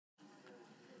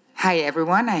Hi,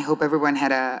 everyone. I hope everyone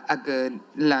had a good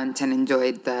lunch and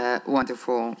enjoyed the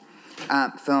wonderful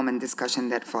film and discussion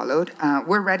that followed.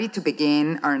 We're ready to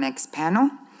begin our next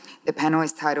panel. The panel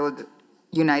is titled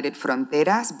United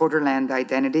Fronteras, Borderland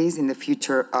Identities in the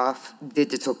Future of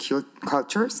Digital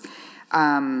Cultures.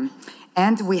 And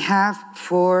we have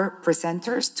 4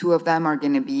 presenters. 2 of them are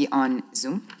going to be on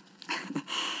Zoom.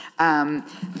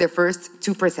 The first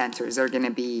 2 presenters are going to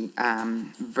be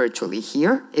virtually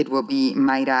here. It will be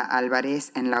Maira Álvarez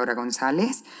and Laura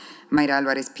Gonzalez. Maira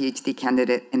Álvarez, PhD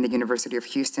candidate in the University of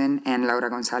Houston, and Laura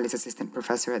Gonzalez, assistant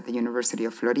professor at the University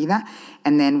of Florida.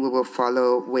 And then we will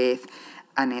follow with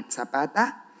Anette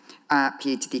Zapata,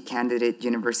 PhD candidate,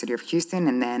 University of Houston.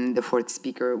 And then the 4th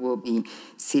speaker will be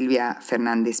Sylvia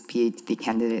Fernández, PhD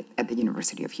candidate at the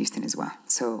University of Houston as well.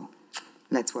 So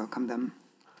let's welcome them.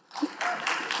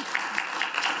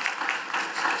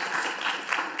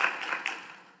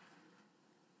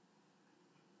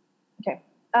 Okay,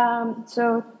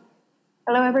 so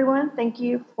hello everyone. Thank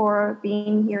you for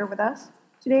being here with us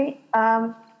today.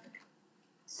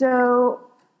 So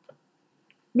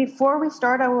before we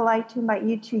start, I would like to invite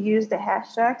you to use the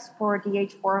hashtags for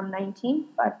DH Forum 19,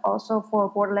 but also for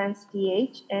Borderlands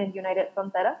DH and United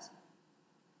Fronteras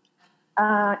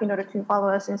in order to follow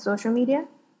us in social media.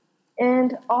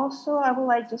 And also, I would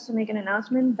like just to make an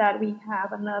announcement that we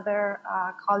have another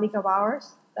colleague of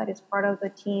ours that is part of the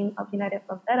team of United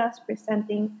Fronteras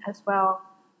presenting as well,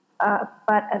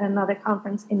 but at another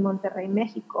conference in Monterrey,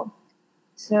 Mexico.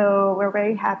 So we're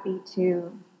very happy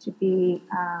to be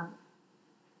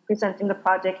presenting the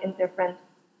project in different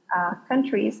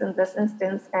countries in this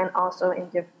instance, and also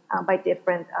in by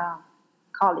different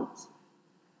colleagues.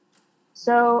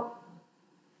 So,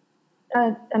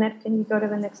 Annette, can you go to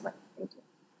the next slide? Thank you.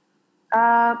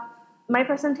 My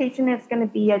presentation is going to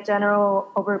be a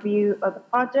general overview of the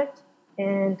project,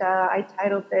 and I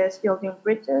titled this Building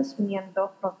Bridges, Uniendo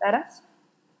Fronteras,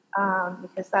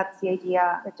 because that's the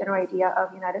idea, the general idea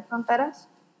of United Fronteras.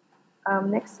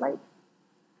 Next slide.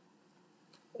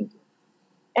 Thank you.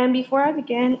 And before I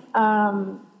begin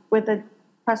with the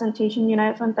presentation,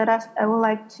 United Fronteras, I would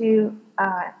like to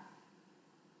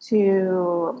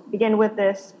begin with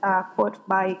this quote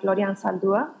by Gloria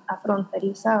Anzaldúa, a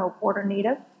fronteriza or border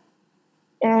native.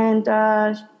 And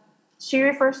she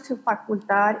refers to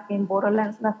facultad in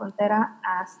Borderlands La Frontera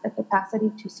as the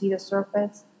capacity to see the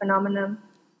surface phenomenon,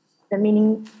 the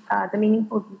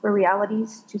meaningful deeper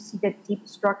realities, to see the deep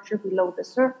structure below the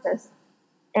surface.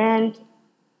 And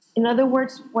in other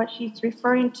words, what she's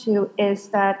referring to is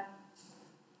that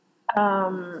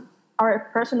our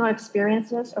personal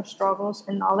experiences or struggles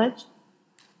and knowledge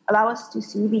allow us to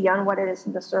see beyond what it is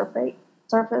in the surface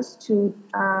to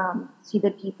see the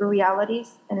deeper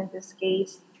realities, and in this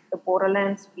case, the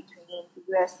borderlands between the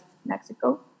US and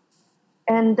Mexico.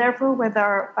 And therefore, with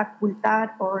our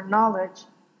facultad or knowledge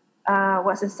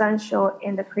was essential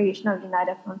in the creation of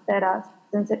United Fronteras,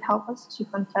 since it helped us to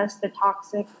contest the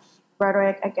toxic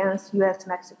rhetoric against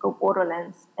US-Mexico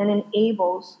borderlands and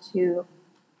enables to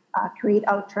create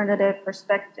alternative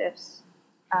perspectives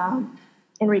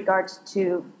in regards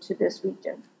to this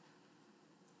region.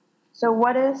 So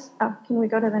what is, can we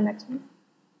go to the next one?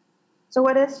 So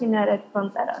what is United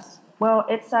Fronteras? Well,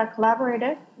 it's a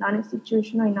collaborative,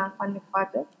 non-institutional, and non-funded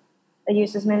project that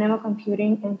uses minimal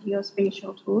computing and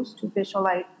geospatial tools to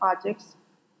visualize projects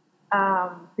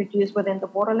produced within the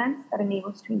borderlands that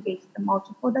enables to engage the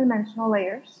multiple dimensional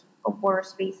layers of border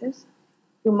spaces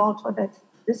through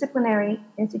multidisciplinary,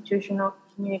 institutional,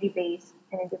 community-based,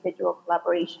 and individual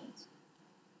collaborations.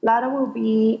 Laura will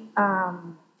be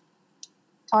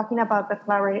talking about the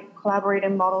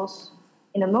collaborative models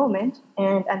in a moment,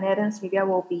 and Anette and Sylvia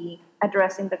will be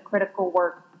addressing the critical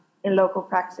work in local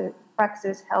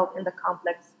praxis held in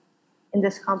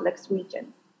this complex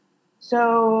region.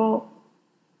 So,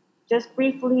 just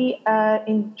briefly,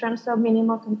 in terms of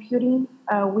minimal computing,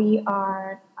 we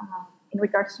are, in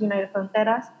regards to United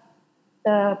Fronteras,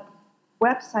 the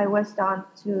website was done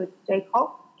to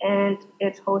JCOP, and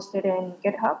it's hosted in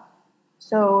GitHub.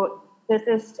 So this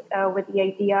is with the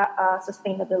idea of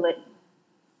sustainability.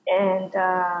 And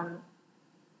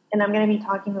I'm going to be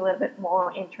talking a little bit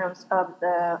more in terms of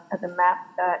the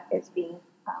map that is being,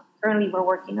 currently we're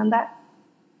working on that.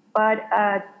 But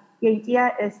the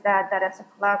idea is that as a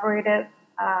collaborative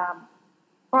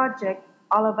project,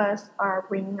 all of us are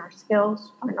bringing our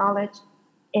skills, our knowledge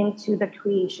into the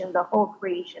creation, the whole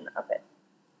creation of it.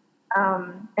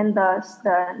 And thus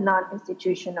the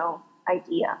non-institutional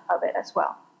idea of it as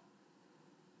well.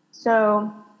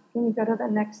 So can you go to the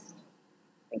next?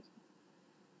 Thank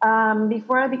you.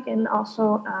 Before I begin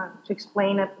also to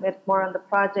explain a bit more on the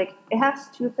project, it has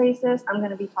two phases. We're going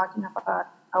to be talking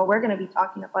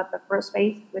about the first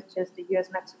phase, which is the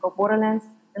US-Mexico borderlands.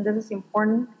 And this is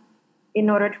important in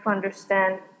order to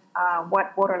understand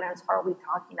what borderlands are we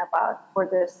talking about for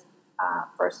this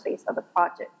first phase of the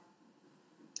project.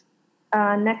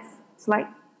 Next slide.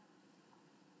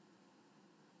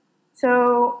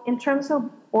 So in terms of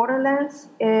borderlands,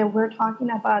 we're talking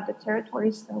about the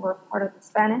territories that were part of the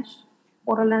Spanish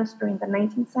borderlands during the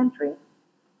 19th century,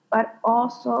 but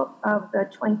also of the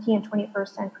 20th and 21st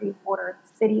century border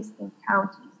cities and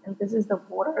counties. And this is the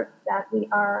border that we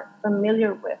are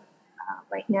familiar with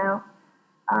right now,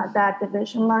 that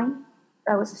division line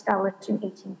that was established in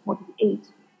 1848.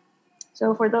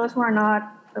 So for those who are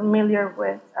not familiar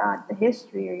with the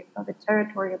history of the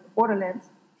territory of the borderlands,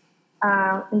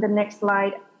 in the next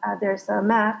slide, there's a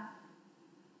map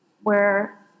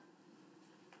where,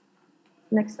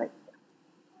 next slide.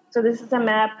 So this is a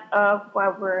map of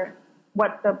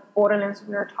what the borderlands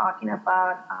we are talking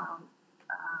about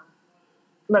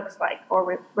looks like, or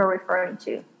we're referring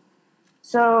to.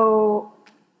 So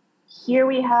here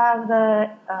we have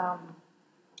the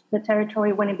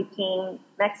territory when it became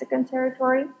Mexican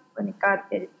territory, when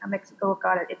Mexico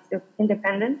got its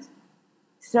independence.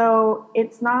 So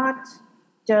it's not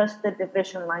just the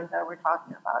division lines that we're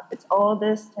talking about. It's all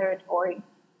this territory.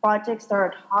 Projects that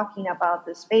are talking about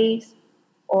the space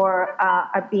or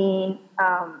are being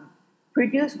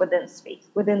produced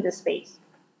within this space.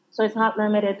 So it's not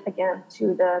limited, again,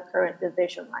 to the current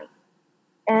division line.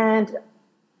 And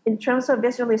in terms of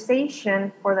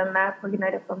visualization for the map for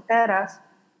United Fronteras,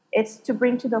 it's to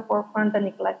bring to the forefront the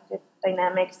neglected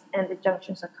dynamics and the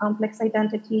junctions of complex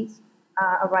identities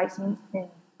arising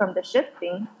from the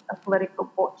shifting of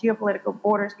geopolitical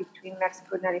borders between Mexico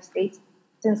and the United States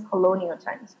since colonial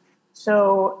times.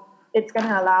 So it's going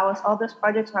to allow us, all those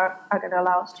projects are going to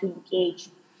allow us to engage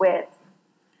with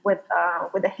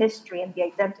the history and the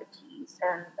identities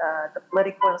and the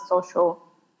political and social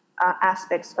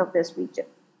aspects of this region.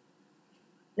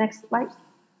 Next slide.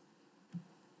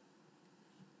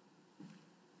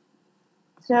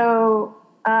 So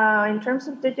in terms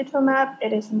of digital map,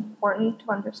 it is important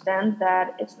to understand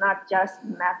that it's not just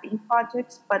mapping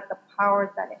projects, but the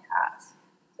power that it has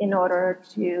in order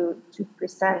to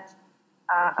present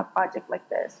a project like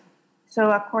this.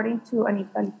 So according to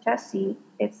Anette,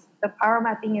 it's the power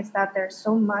mapping is that there's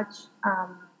so much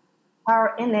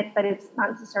power in it that it's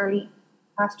not necessarily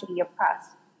has to be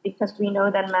oppressed, because we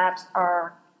know that maps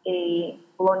are a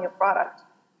colonial product,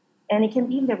 and it can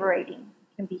be liberating,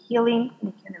 it can be healing, and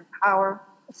it can empower,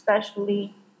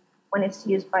 especially when it's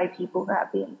used by people who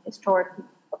have been historically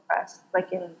oppressed,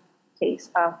 like in the case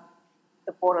of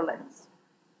the borderlands.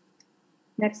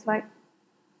 Next slide.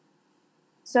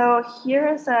 So here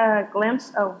is a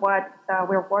glimpse of what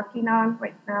we're working on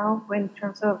right now in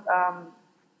terms of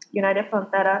United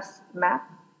Fronteras map,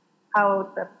 how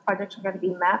the projects are going to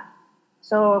be mapped.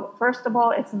 So first of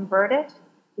all, it's inverted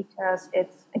because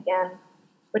it's, again,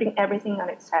 putting everything on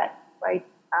its head, right?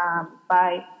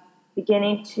 By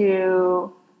beginning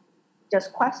to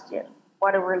just question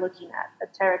what are we looking at, the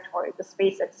territory, the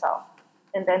space itself,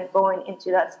 and then going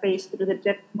into that space through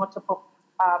the multiple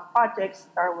projects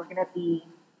that we're going to be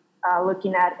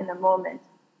looking at in a moment.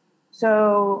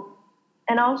 So,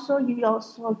 and also you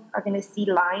also are going to see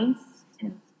lines,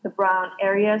 and the brown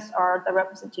areas are the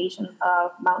representation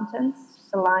of mountains.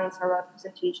 The lines are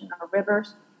representation of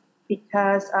rivers,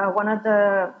 because one of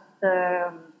the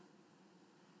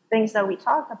things that we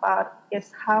talk about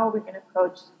is how we're going to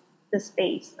approach the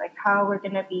space, like how we're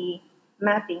going to be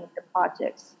mapping the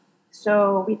projects.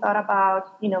 So we thought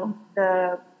about,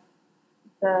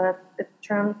 the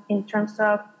term in terms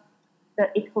of the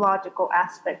ecological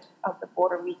aspect of the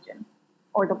border region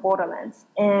or the borderlands.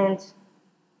 And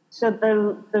so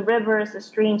the rivers, the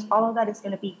streams, all of that is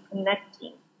going to be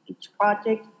connecting each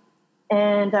project.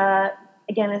 And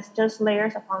again, it's just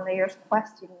layers upon layers,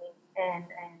 questioning and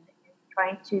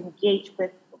trying to engage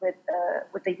with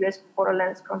the U.S.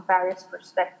 borderlands from various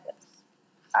perspectives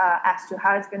as to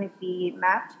how it's going to be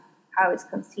mapped, how it's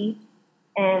conceived,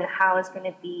 and how it's going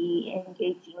to be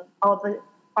engaging. All the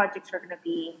projects are going to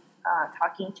be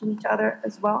talking to each other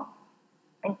as well,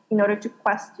 and in order to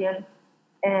question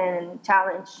and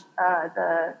challenge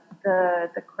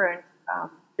the current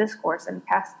discourse and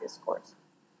past discourse.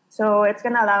 So it's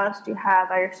going to allow us to have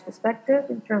various perspectives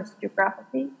in terms of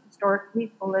geographically, historically,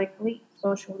 politically,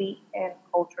 socially, and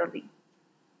culturally.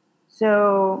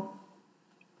 So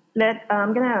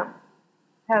I'm going to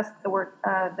pass the word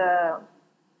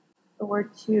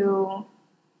to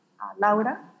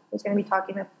Laura, who's going to be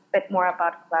talking a bit more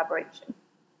about collaboration.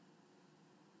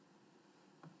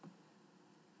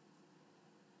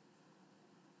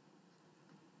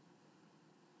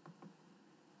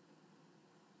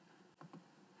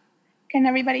 Can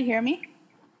everybody hear me?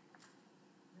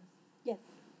 Yes.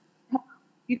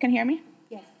 You can hear me?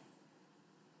 Yes.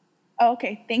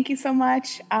 Okay, thank you so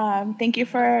much. Thank you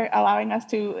for allowing us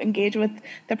to engage with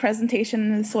the presentation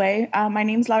in this way. My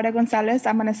name is Laura Gonzalez.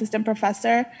 I'm an assistant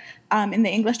professor in the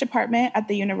English department at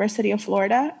the University of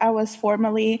Florida. I was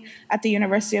formerly at the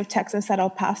University of Texas at El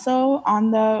Paso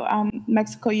on the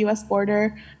Mexico-US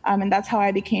border, and that's how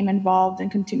I became involved and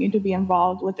continue to be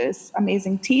involved with this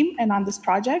amazing team and on this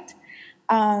project.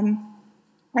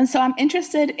 And so I'm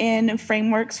interested in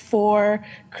frameworks for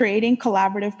creating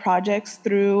collaborative projects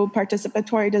through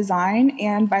participatory design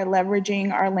and by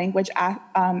leveraging our language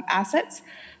assets.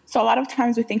 So a lot of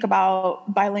times we think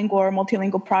about bilingual or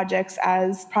multilingual projects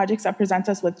as projects that present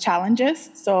us with challenges.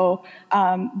 So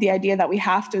the idea that we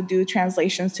have to do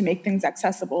translations to make things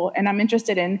accessible. And I'm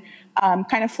interested in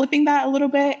kind of flipping that a little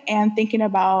bit and thinking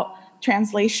about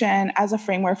translation as a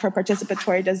framework for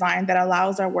participatory design that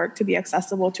allows our work to be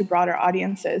accessible to broader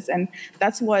audiences. And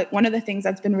that's one of the things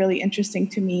that's been really interesting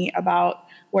to me about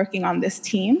working on this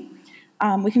team.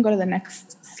 We can go to the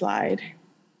next slide.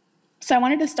 So I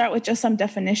wanted to start with just some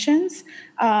definitions.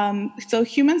 So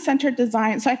human-centered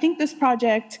design. So I think this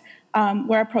project,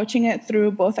 we're approaching it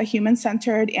through both a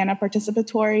human-centered and a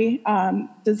participatory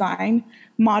design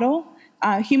model.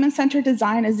 Human-centered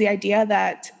design is the idea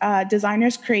that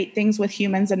designers create things with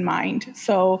humans in mind.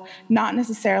 So not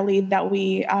necessarily that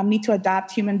we need to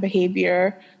adapt human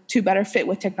behavior to better fit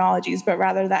with technologies, but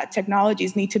rather that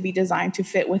technologies need to be designed to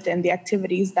fit within the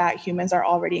activities that humans are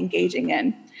already engaging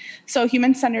in. So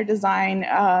human-centered design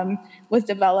was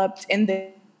developed in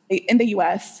the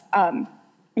US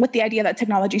with the idea that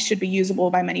technology should be usable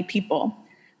by many people.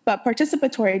 But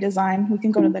participatory design, we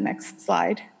can go to the next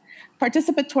slide.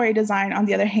 Participatory design, on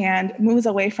the other hand, moves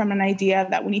away from an idea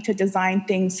that we need to design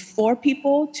things for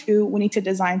people to we need to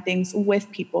design things with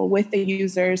people, with the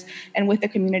users, and with the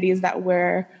communities that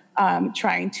we're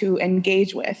trying to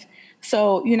engage with.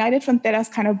 So United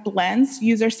Fronteras kind of blends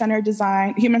user-centered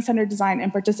design, human-centered design,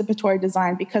 and participatory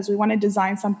design because we want to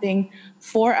design something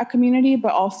for a community,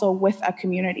 but also with a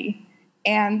community.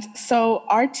 And so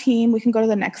our team, we can go to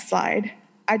the next slide.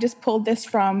 I just pulled this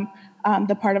from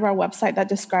the part of our website that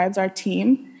describes our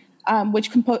team, which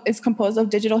is composed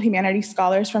of digital humanities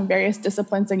scholars from various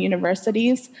disciplines and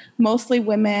universities, mostly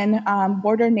women,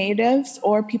 border natives,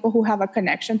 or people who have a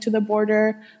connection to the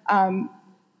border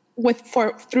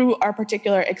through our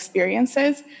particular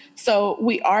experiences. So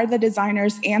we are the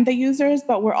designers and the users,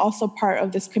 but we're also part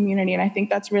of this community. And I think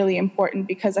that's really important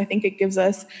because I think it gives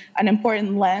us an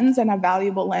important lens and a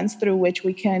valuable lens through which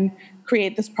we can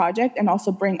create this project and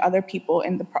also bring other people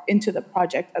into the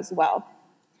project as well.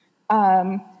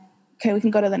 Okay, we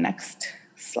can go to the next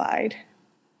slide.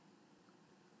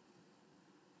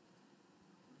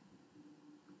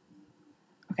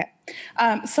 Okay,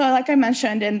 so like I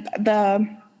mentioned, and the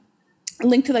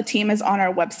link to the team is on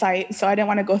our website, so I didn't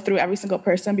want to go through every single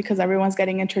person because everyone's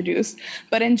getting introduced.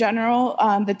 But in general,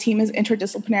 the team is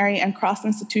interdisciplinary and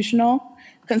cross-institutional,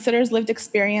 considers lived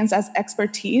experience as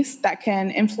expertise that can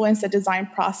influence the design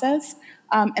process.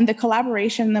 And the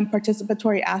collaboration and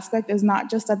participatory aspect is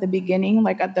not just at the beginning,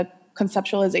 like at the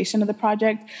conceptualization of the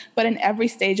project, but in every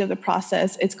stage of the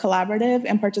process, it's collaborative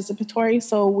and participatory.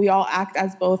 So we all act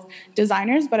as both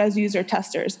designers, but as user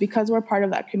testers. Because we're part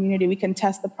of that community, we can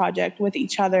test the project with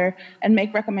each other and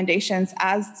make recommendations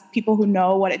as people who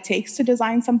know what it takes to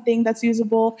design something that's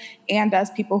usable and as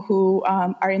people who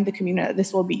are in the community that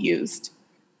this will be used.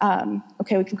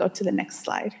 Okay, we can go to the next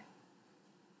slide.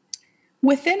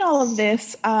 Within all of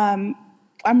this, I'm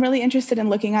really interested in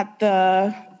looking at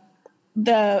the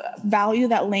value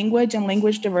that language and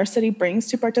language diversity brings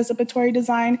to participatory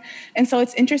design. And so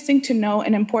it's interesting to note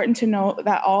and important to note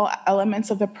that all elements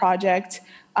of the project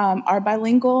are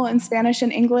bilingual in Spanish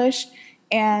and English.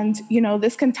 And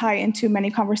this can tie into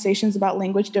many conversations about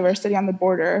language diversity on the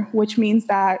border, which means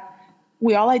that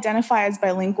we all identify as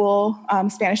bilingual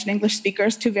Spanish and English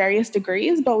speakers to various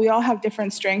degrees, but we all have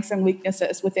different strengths and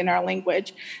weaknesses within our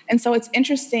language. And so it's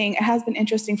interesting, it has been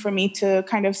interesting for me to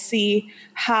kind of see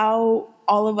how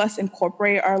all of us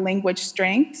incorporate our language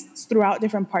strengths throughout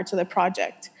different parts of the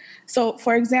project. So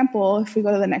for example, if we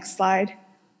go to the next slide,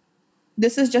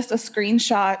 this is just a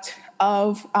screenshot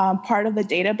of part of the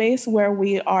database where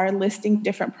we are listing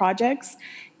different projects.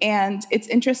 And it's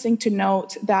interesting to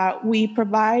note that we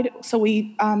developed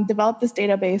this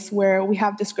database where we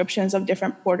have descriptions of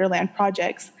different Borderland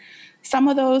projects. Some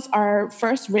of those are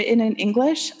first written in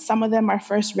English, some of them are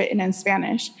first written in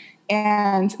Spanish.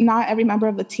 And not every member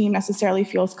of the team necessarily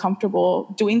feels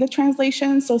comfortable doing the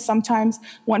translation. So sometimes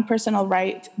one person will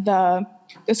write the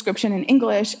description in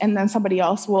English, and then somebody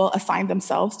else will assign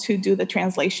themselves to do the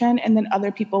translation, and then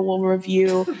other people will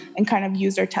review and kind of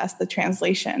user test the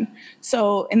translation.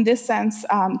 So in this sense,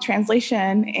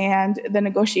 translation and the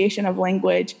negotiation of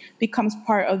language becomes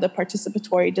part of the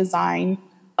participatory design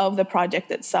of the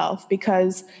project itself,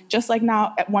 because just like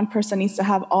now one person needs to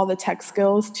have all the tech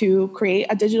skills to create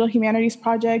a digital humanities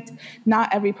project, not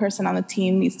every person on the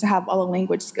team needs to have all the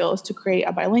language skills to create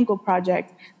a bilingual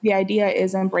project. The idea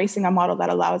is embracing a model that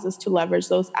allows us to leverage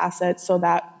those assets so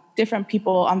that different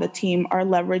people on the team are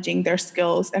leveraging their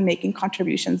skills and making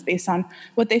contributions based on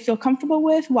what they feel comfortable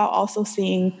with, while also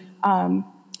seeing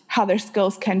how their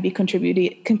skills can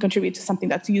contribute to something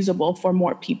that's usable for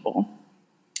more people.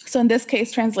 So in this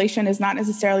case, translation is not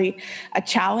necessarily a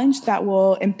challenge that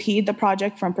will impede the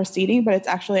project from proceeding, but it's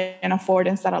actually an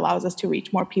affordance that allows us to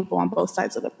reach more people on both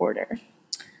sides of the border.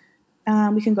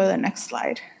 We can go to the next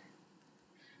slide.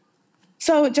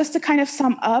 So just to kind of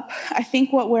sum up, I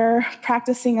think what we're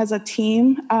practicing as a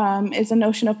team is a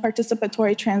notion of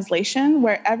participatory translation,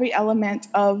 where every element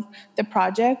of the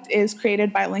project is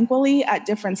created bilingually at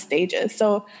different stages.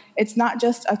 So it's not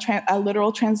just a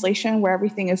literal translation where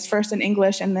everything is first in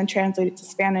English and then translated to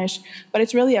Spanish, but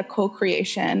it's really a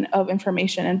co-creation of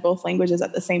information in both languages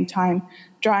at the same time,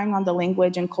 drawing on the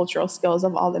language and cultural skills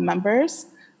of all the members.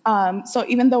 So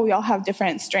even though we all have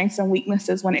different strengths and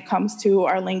weaknesses when it comes to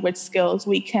our language skills,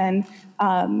 we can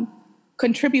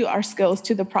contribute our skills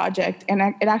to the project. And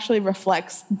it actually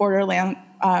reflects borderland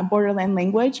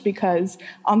language, because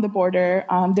on the border,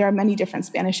 there are many different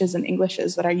Spanishes and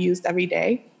Englishes that are used every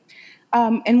day.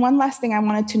 And one last thing I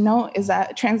wanted to note is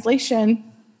that translation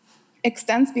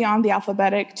extends beyond the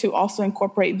alphabetic to also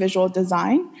incorporate visual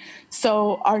design.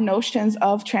 So our notions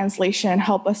of translation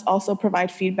help us also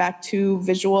provide feedback to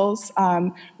visuals,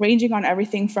 ranging on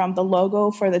everything from the logo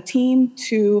for the team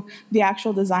to the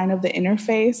actual design of the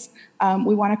interface.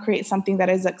 We want to create something that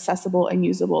is accessible and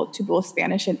usable to both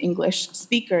Spanish and English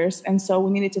speakers. And so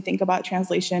we needed to think about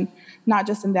translation, not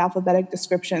just in the alphabetic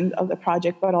description of the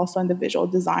project, but also in the visual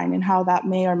design and how that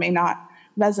may or may not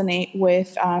resonate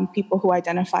with people who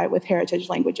identify with heritage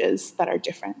languages that are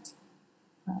different.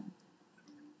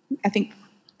 I think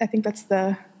that's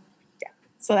so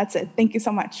that's it. Thank you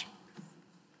so much.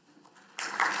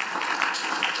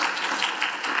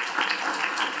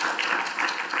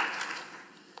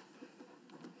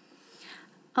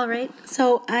 All right,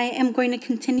 so I am going to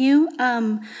continue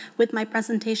with my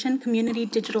presentation, Community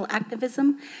Digital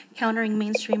Activism, Countering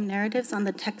Mainstream Narratives on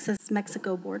the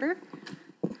Texas-Mexico Border.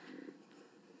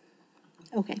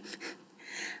 Okay.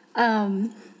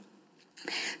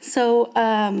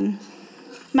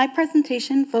 My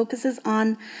presentation focuses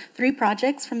on 3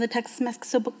 projects from the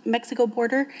Texas-Mexico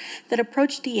border that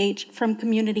approach DH from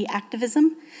community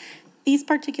activism. These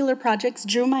particular projects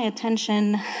drew my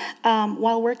attention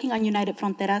while working on United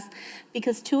Fronteras,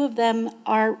 because 2 of them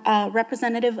are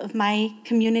representative of my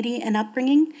community and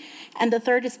upbringing, and the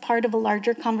third is part of a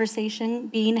larger conversation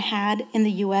being had in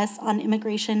the U.S. on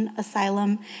immigration,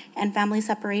 asylum, and family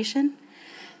separation.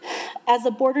 As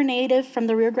a border native from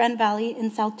the Rio Grande Valley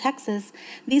in South Texas,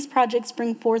 these projects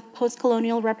bring forth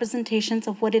post-colonial representations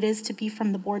of what it is to be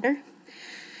from the border.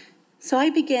 So I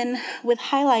begin with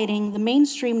highlighting the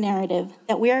mainstream narrative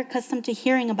that we are accustomed to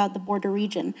hearing about the border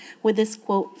region with this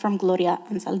quote from Gloria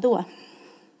Anzaldúa.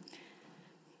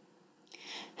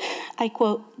 I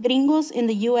quote, "Gringos in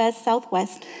the U.S.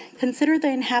 Southwest consider the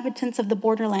inhabitants of the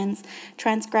borderlands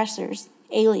transgressors,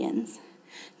 aliens.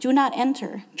 Do not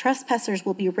enter. Trespassers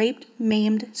will be raped,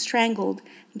 maimed, strangled,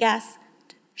 gassed,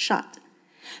 shot.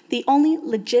 The only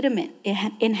legitimate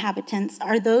inhabitants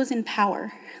are those in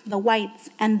power, the whites,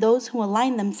 and those who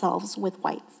align themselves with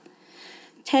whites.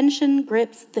 Tension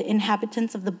grips the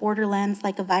inhabitants of the borderlands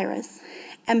like a virus.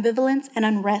 Ambivalence and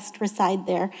unrest reside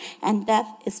there, and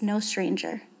death is no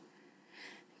stranger."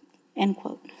 End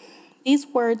quote. These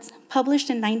words, published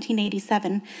in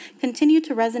 1987, continue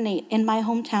to resonate in my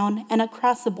hometown and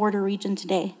across the border region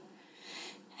today.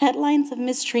 Headlines of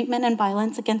mistreatment and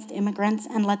violence against immigrants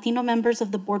and Latino members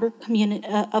of the border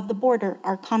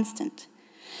are constant.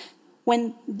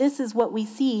 When this is what we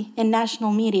see in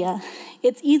national media,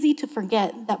 it's easy to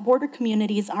forget that border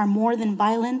communities are more than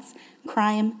violence,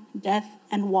 crime, death,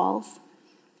 and walls.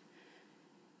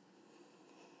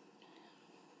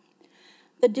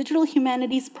 The digital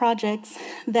humanities projects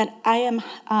that I am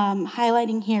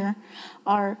highlighting here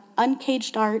are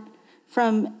Uncaged Art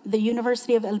from the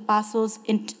University of El Paso's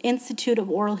Institute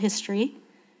of Oral History,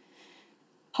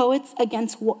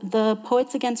 the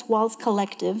Poets Against Walls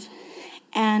Collective,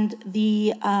 and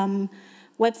the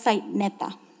website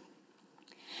Neta.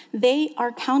 They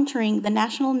are countering the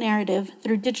national narrative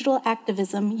through digital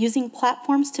activism using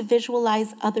platforms to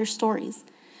visualize other stories.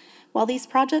 While these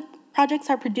projects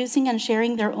are producing and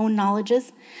sharing their own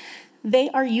knowledges, they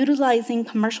are utilizing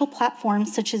commercial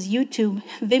platforms such as YouTube,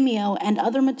 Vimeo, and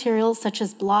other materials such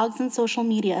as blogs and social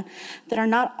media that are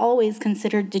not always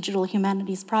considered digital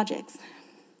humanities projects.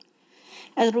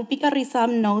 As Rupika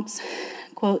Rizam notes,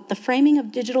 quote, "The framing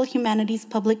of digital humanities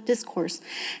public discourse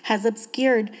has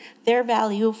obscured their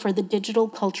value for the digital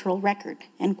cultural record,"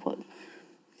 end quote.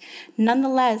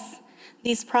 Nonetheless,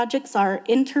 these projects are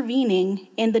intervening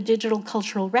in the digital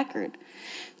cultural record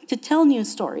to tell news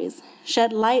stories,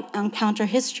 shed light on counter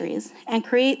histories, and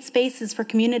create spaces for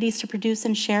communities to produce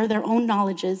and share their own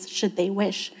knowledges should they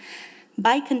wish,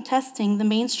 by contesting the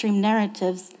mainstream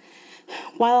narratives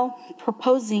while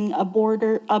proposing a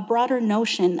broader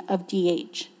notion of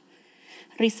DH.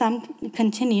 Rizam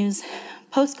continues,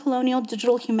 "Postcolonial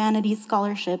digital humanities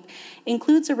scholarship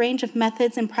includes a range of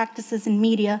methods and practices in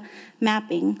media,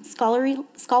 mapping,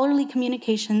 scholarly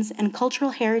communications, and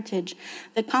cultural heritage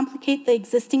that complicate the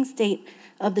existing state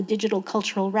of the digital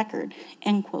cultural record,"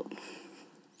 end quote.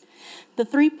 The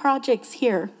three projects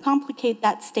here complicate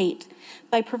that state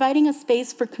by providing a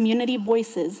space for community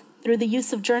voices through the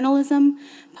use of journalism,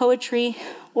 poetry,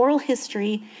 oral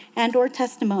history, and/or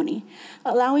testimony,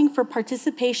 allowing for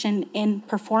participation in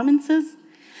performances,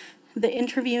 the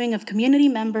interviewing of community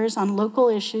members on local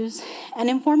issues, and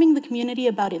informing the community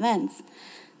about events,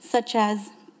 such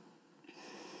as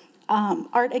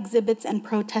art exhibits and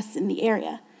protests in the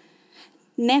area.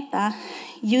 Neta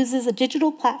uses a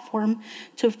digital platform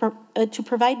to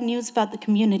provide news about the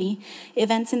community,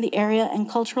 events in the area, and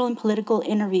cultural and political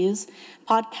interviews,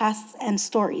 podcasts, and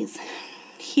stories.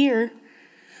 Here,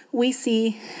 we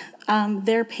see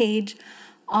their page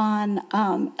on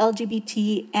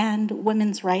LGBT and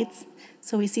women's rights.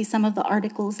 So we see some of the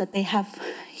articles that they have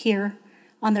here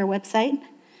on their website.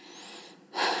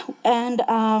 And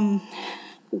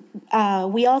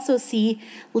we also see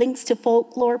links to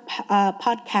folklore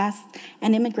podcasts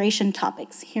and immigration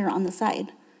topics here on the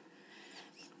side.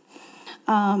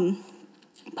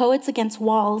 Poets Against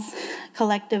Walls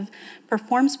collective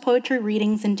performs poetry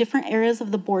readings in different areas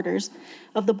of the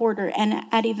border and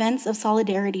at events of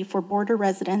solidarity for border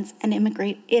residents and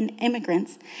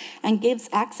immigrants, and gives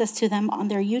access to them on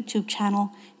their YouTube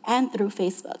channel and through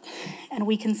Facebook. And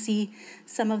we can see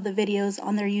some of the videos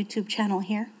on their YouTube channel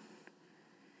here.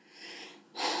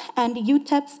 And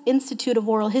UTEP's Institute of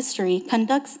Oral History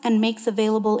conducts and makes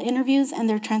available interviews and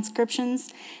their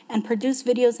transcriptions and produce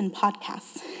videos and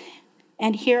podcasts.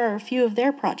 And here are a few of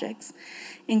their projects,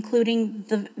 including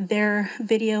their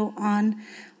video on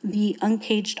the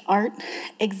Uncaged Art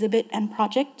exhibit and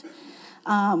project,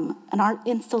 an art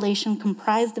installation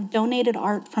comprised of donated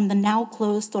art from the now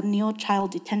closed Tornillo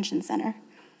Child Detention Center.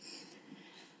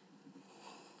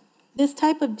 This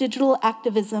type of digital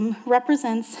activism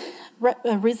represents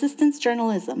resistance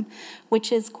journalism,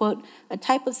 which is, quote, "a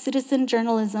type of citizen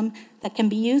journalism that can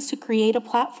be used to create a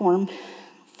platform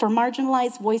for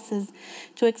marginalized voices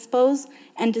to expose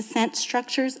and dissent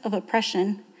structures of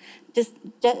oppression,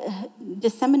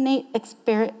 disseminate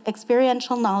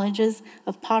experiential knowledges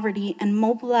of poverty, and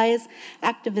mobilize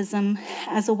activism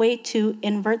as a way to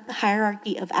invert the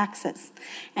hierarchy of access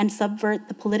and subvert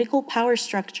the political power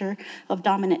structure of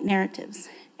dominant narratives,"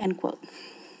 end quote.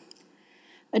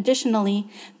 Additionally,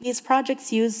 these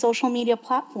projects use social media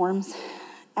platforms,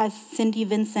 as Cindy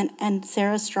Vincent and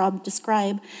Sarah Straub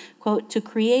describe, quote, "to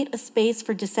create a space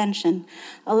for dissension,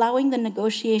 allowing the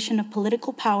negotiation of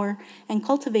political power and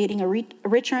cultivating a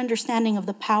richer understanding of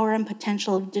the power and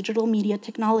potential of digital media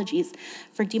technologies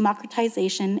for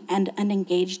democratization and an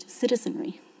engaged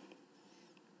citizenry."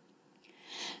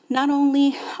 Not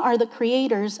only are the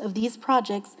creators of these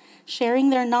projects sharing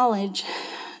their knowledge,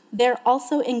 they're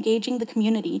also engaging the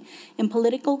community in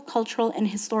political, cultural, and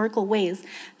historical ways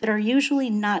that are usually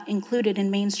not included in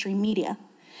mainstream media.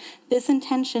 This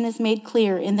intention is made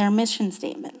clear in their mission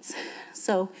statements.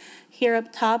 So here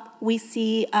up top, we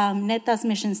see Neta's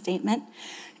mission statement,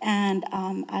 and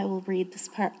I will read this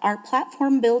part. "Our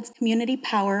platform builds community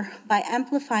power by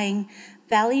amplifying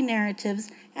valley narratives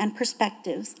and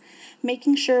perspectives,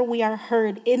 making sure we are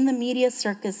heard in the media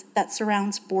circus that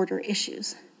surrounds border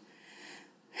issues."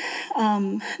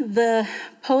 The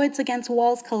Poets Against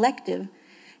Walls collective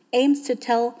aims to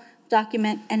tell,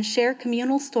 document, and share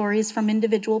communal stories from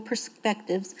individual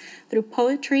perspectives through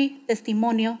poetry,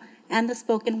 testimonio, and the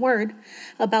spoken word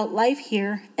about life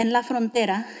here in La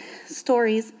Frontera,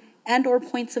 stories and or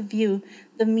points of view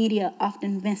the media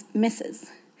often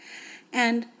misses.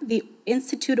 and the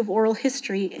Institute of Oral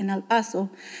History in El Paso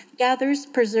gathers,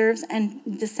 preserves, and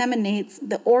disseminates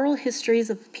the oral histories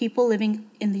of people living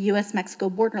in the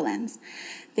U.S.-Mexico borderlands.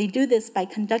 They do this by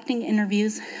conducting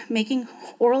interviews, making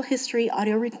oral history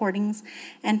audio recordings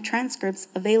and transcripts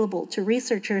available to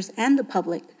researchers and the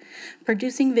public,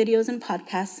 producing videos and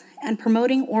podcasts, and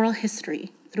promoting oral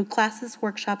history through classes,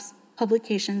 workshops,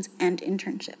 publications, and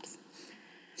internships.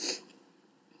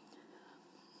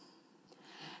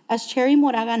 As Cherry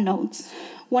Moraga notes,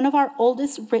 one of our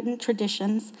oldest written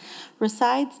traditions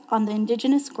resides on the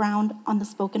indigenous ground on the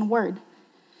spoken word.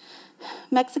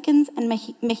 Mexicans and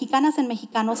Mexicanas and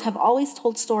Mexicanos have always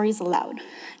told stories aloud,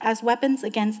 as weapons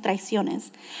against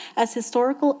traiciones, as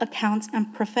historical accounts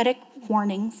and prophetic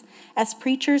warnings, as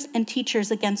preachers and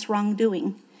teachers against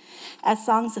wrongdoing, as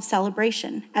songs of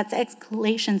celebration, as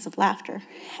exclamations of laughter,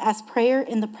 as prayer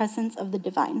in the presence of the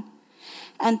divine.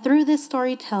 And through this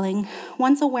storytelling,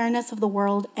 one's awareness of the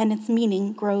world and its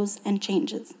meaning grows and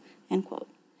changes, end quote.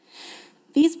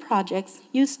 These projects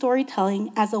use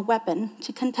storytelling as a weapon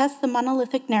to contest the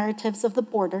monolithic narratives of the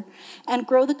border and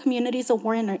grow the community's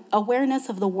awareness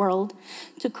of the world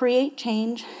to create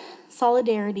change,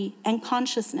 solidarity, and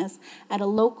consciousness at a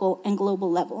local and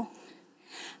global level.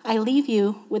 I leave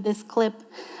you with this clip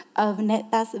of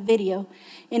Anetta's video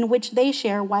in which they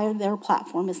share why their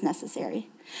platform is necessary.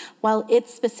 While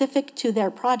it's specific to their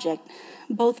project,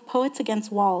 both Poets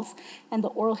Against Walls and the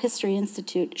Oral History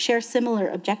Institute share similar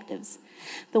objectives.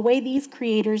 The way these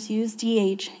creators use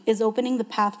DH is opening the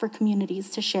path for communities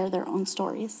to share their own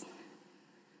stories.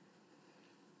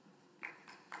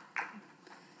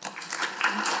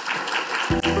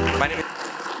 My name is...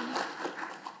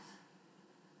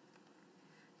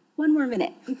 One more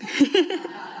minute.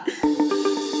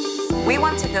 We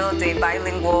want to build a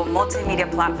bilingual multimedia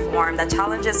platform that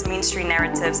challenges mainstream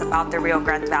narratives about the Rio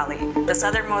Grande Valley, the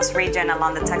southernmost region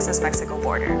along the Texas-Mexico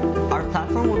border. Our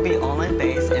platform will be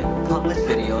online-based and publish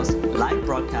videos, live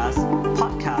broadcasts,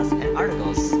 podcasts, and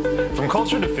articles. From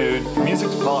culture to food, from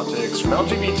music to politics, from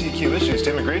LGBTQ issues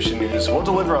to immigration news, we'll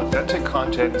deliver authentic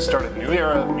content and start a new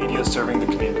era of media serving the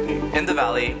community. In the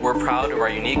Valley, we're proud of our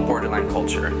unique borderland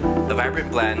culture, the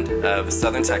vibrant blend of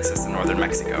southern Texas and northern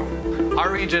Mexico. Our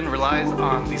region relies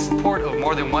on the support of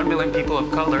more than 1 million people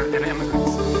of color and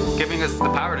immigrants, giving us the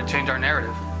power to change our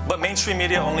narrative. But mainstream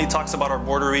media only talks about our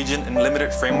border region in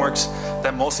limited frameworks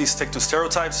that mostly stick to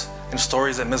stereotypes and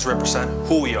stories that misrepresent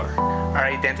who we are. Our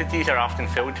identities are often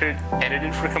filtered,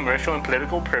 edited for commercial and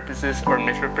political purposes, or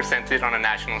misrepresented on a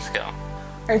national scale.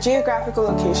 Our geographical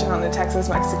location on the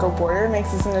Texas-Mexico border makes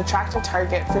us an attractive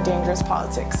target for dangerous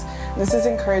politics. This has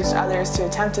encouraged others to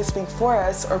attempt to speak for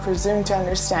us or presume to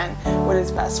understand what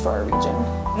is best for our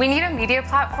region. We need a media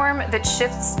platform that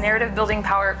shifts narrative building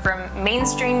power from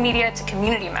mainstream media to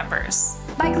community members.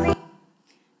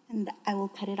 And I will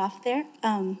cut it off there.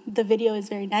 The video is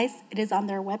very nice. It is on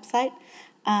their website.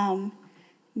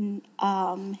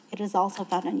 It is also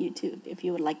found on YouTube if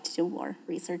you would like to do more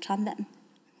research on them.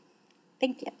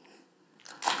 Thank you.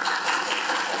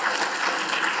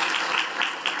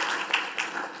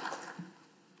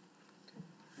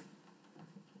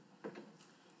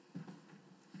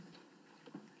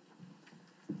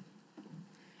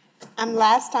 I'm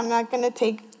last. I'm not going to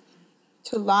take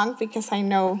too long because I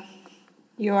know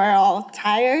you are all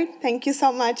tired. Thank you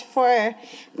so much for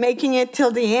making it till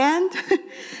the end.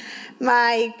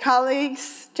 My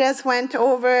colleagues just went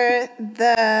over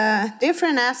the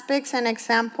different aspects and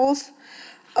examples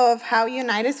of how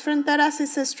United Fronteras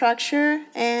is a structure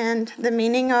and the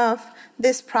meaning of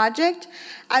this project.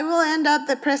 I will end up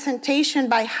the presentation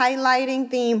by highlighting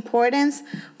the importance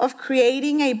of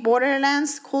creating a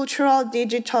Borderlands cultural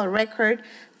digital record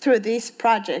through this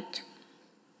project.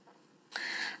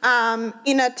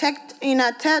 In a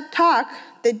TED Talk,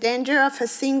 The Danger of a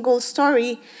Single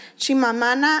Story,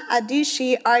 Chimamanda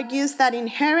Adichie argues that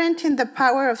inherent in the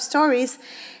power of stories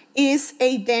is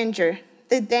a danger,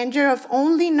 the danger of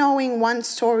only knowing one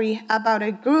story about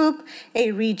a group,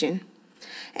 a region.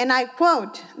 And I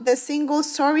quote, "The single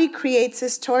story creates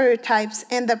stereotypes,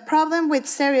 and the problem with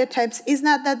stereotypes is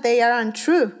not that they are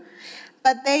untrue,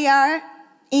 but they are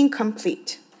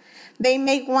incomplete. They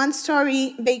make one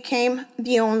story become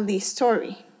the only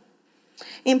story."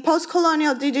 In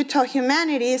postcolonial digital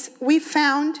humanities, we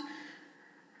found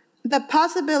the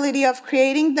possibility of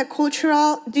creating the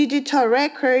cultural digital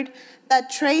record that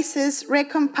traces,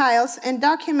 recompiles, and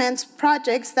documents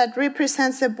projects that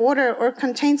represents the border or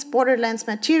contains borderlands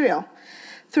material.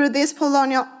 Through these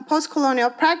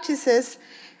postcolonial practices,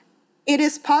 it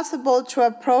is possible to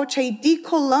approach a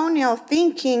decolonial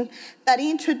thinking that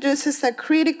introduces a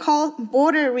critical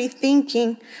border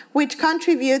rethinking, which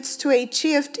contributes to a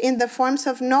shift in the forms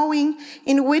of knowing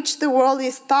in which the world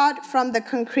is thought from the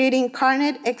concrete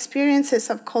incarnate experiences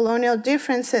of colonial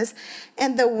differences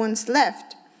and the wounds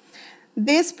left.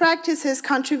 These practices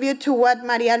contribute to what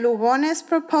Maria Lugones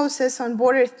proposes on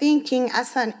border thinking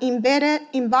as an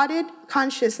embodied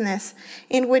consciousness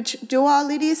in which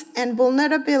dualities and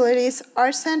vulnerabilities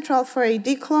are central for a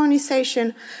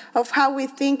decolonization of how we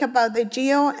think about the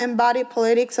geo-embodied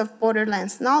politics of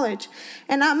borderlands knowledge.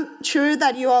 And I'm sure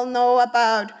that you all know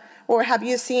about, or have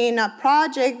you seen a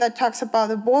project that talks about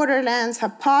the borderlands, a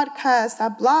podcast, a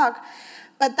blog,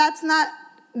 but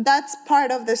that's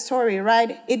part of the story,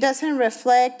 right? It doesn't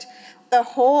reflect the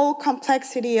whole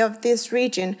complexity of this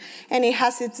region, and it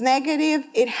has its negative,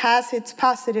 it has its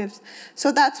positives.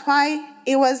 So that's why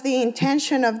it was the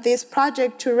intention of this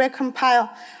project to recompile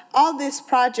all these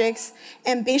projects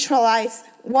and visualize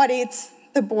what is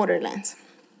the borderlands.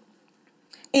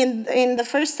 In the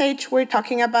first stage, we're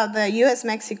talking about the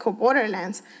US-Mexico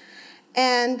borderlands.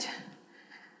 And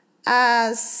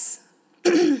as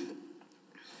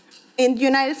in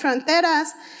United Fronteras,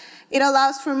 it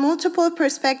allows for multiple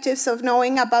perspectives of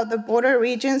knowing about the border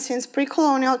region since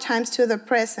pre-colonial times to the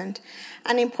present,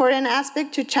 an important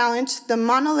aspect to challenge the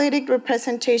monolithic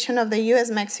representation of the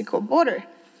US-Mexico border.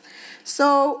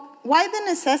 So why the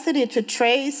necessity to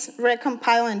trace,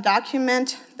 recompile, and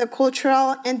document the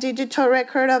cultural and digital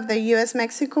record of the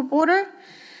US-Mexico border?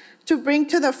 To bring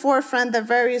to the forefront the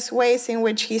various ways in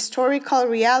which historical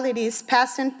realities,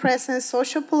 past and present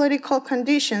socio-political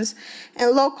conditions,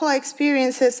 and local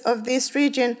experiences of this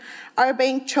region are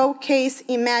being showcased,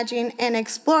 imagined, and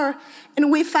explored.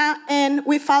 And we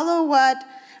follow what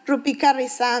Rupika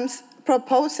Rizams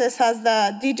proposes as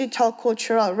the digital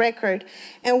cultural record.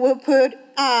 And we'll put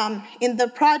in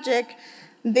the project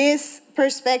these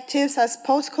perspectives as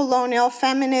post-colonial,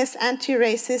 feminist,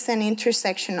 anti-racist, and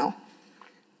intersectional.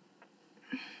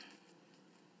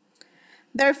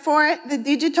 Therefore, the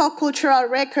digital cultural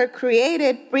record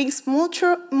created brings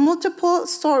multiple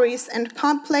stories and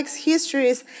complex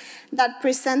histories that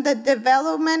present the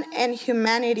development and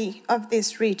humanity of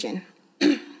this region.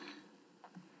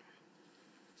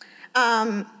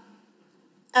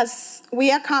 As we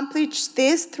accomplish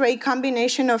this through a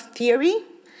combination of theory,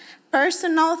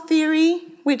 personal theory,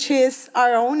 which is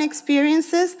our own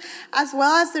experiences, as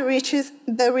well as the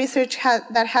research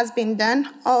that has been done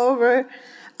all over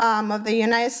of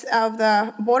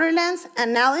the borderlands,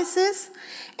 analysis,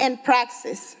 and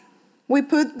praxis. We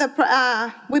put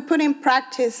in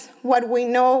practice what we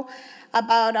know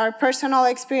about our personal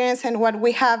experience and what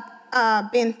we have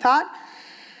been taught,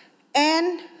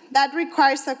 and that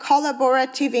requires a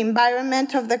collaborative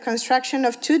environment of the construction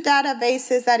of two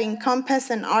databases that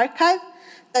encompass an archive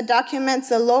that documents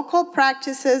the local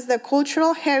practices, the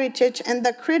cultural heritage, and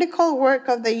the critical work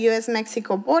of the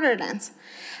US-Mexico borderlands,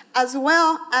 as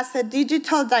well as a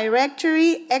digital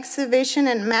directory, exhibition,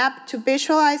 and map to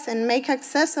visualize and make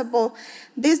accessible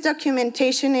this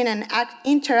documentation in an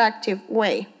interactive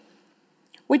way,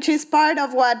 which is part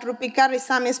of what Rupika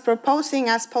Rizam is proposing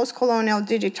as post-colonial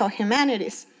digital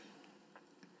humanities.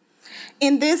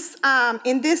 In this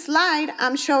slide,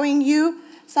 I'm showing you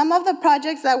some of the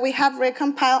projects that we have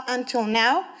recompiled until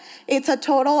now. It's a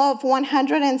total of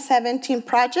 117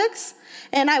 projects.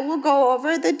 And I will go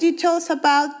over the details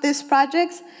about these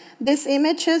projects. These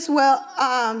images will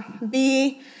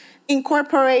be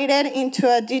incorporated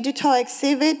into a digital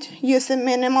exhibit using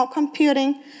minimal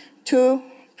computing to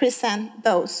present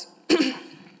those.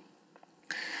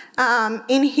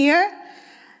 In here,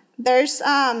 there's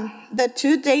the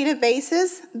two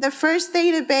databases. The first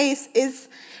database is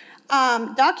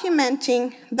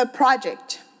documenting the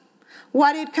project,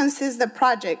 what it consists the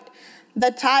project,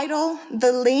 the title,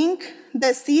 the link,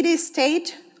 the city,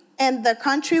 state, and the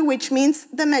country, which means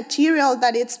the material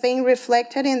that it's being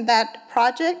reflected in that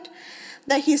project,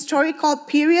 the historical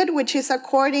period, which is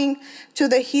according to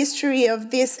the history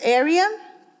of this area,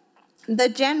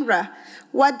 the genre,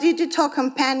 what digital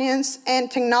companions and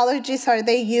technologies are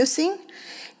they using,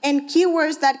 and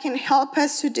keywords that can help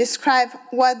us to describe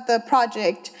what the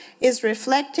project is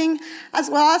reflecting, as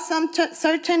well as some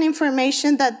certain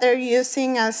information that they're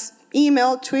using as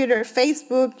email, Twitter,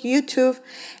 Facebook, YouTube,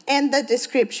 and the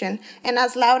description. And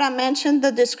as Laura mentioned,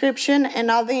 the description and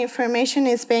all the information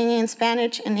is being in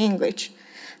Spanish and English.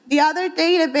 The other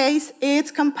database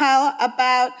is compiled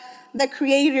about the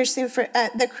creators'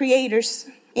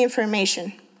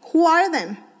 information. Who are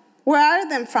them? Where are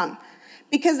they from?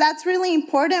 Because that's really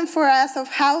important for us of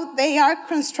how they are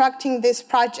constructing this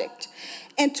project.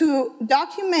 and to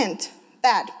document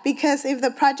that, because if the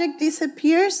project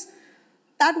disappears,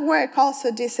 that work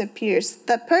also disappears.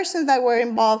 The persons that were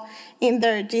involved in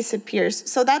there disappears.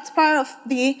 So that's part of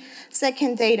the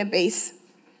second database.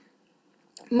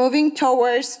 Moving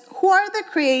towards who are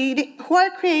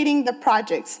creating the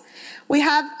projects. We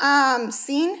have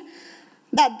seen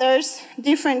that there's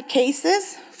different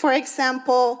cases. For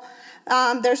example,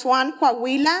 there's one,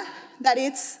 Coahuila, that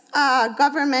it's a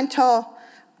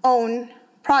governmental-owned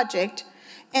project,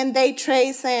 and they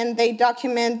trace and they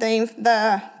document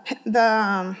a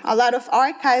lot of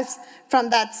archives from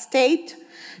that state.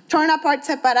 Torn Apart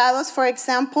Separados, for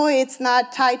example, it's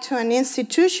not tied to an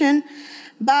institution,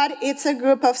 but it's a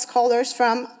group of scholars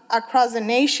from across the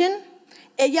nation.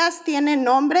 Ellas Tienen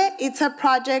Nombre, it's a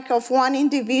project of one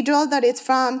individual that is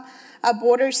from a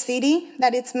border city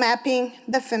that is mapping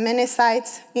the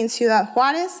feminicides in Ciudad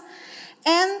Juarez.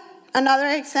 And another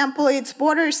example, it's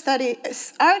Border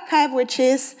Studies Archive, which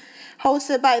is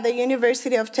hosted by the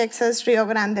University of Texas, Rio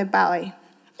Grande Valley.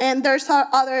 And there's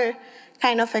other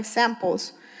kind of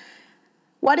examples.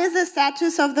 What is the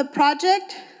status of the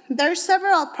project? There's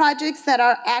several projects that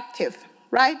are active,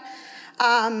 right?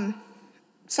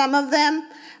 Some of them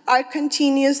are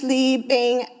continuously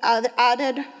being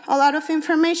added a lot of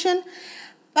information,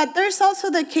 but there's also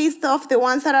the case of the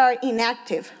ones that are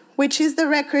inactive, which is the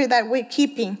record that we're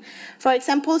keeping. For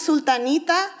example,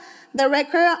 Sultanita, the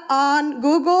record on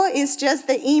Google is just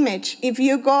the image. If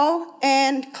you go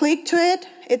and click to it,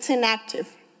 it's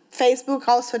inactive. Facebook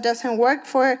also doesn't work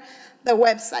for the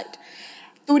website.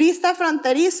 Turista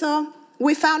Fronterizo,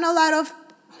 we found a lot of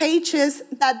pages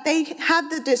that they have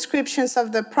the descriptions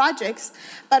of the projects,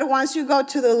 but once you go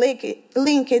to the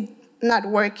link it's not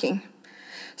working.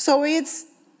 So it's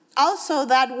also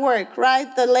that work,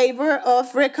 right? The labor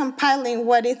of recompiling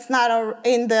what it's not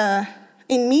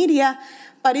in media,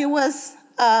 but it was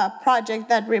a project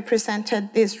that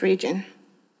represented this region.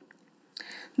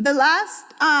 The last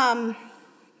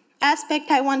aspect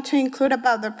I want to include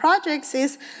about the projects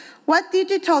is what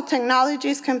digital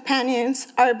technologies companions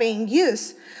are being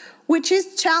used, which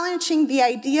is challenging the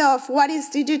idea of what is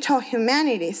digital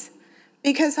humanities.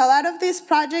 Because a lot of these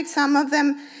projects, some of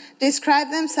them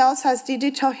describe themselves as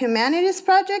digital humanities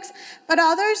projects, but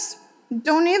others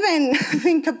don't even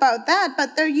think about that,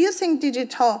 but they're using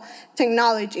digital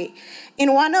technology.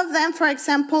 In one of them, for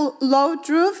example, Load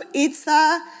Roof, it's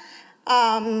a,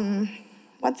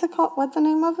 what's it called? What's the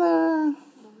name of the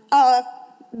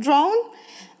drone?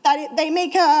 That they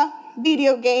make a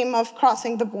video game of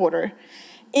crossing the border.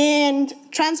 In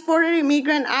Transported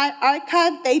Immigrant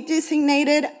Archive, they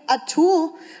designated a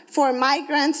tool for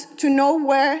migrants to know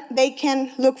where they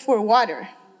can look for water.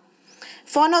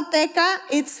 Fonoteca,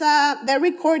 they're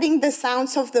recording the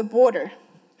sounds of the border,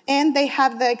 and they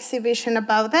have the exhibition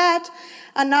about that.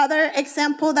 Another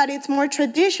example that it's more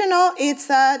traditional, it's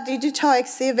a digital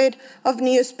exhibit of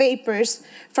newspapers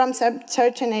from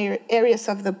certain areas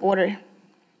of the border.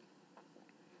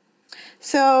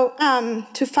 So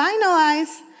to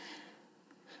finalize,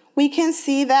 we can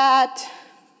see that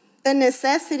the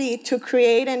necessity to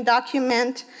create and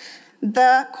document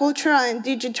the cultural and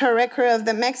digital record of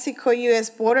the Mexico-US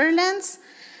borderlands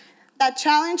that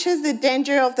challenges the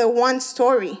danger of the one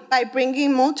story by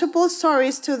bringing multiple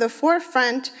stories to the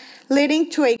forefront, leading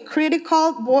to a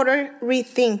critical border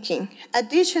rethinking.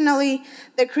 Additionally,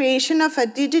 the creation of a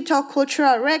digital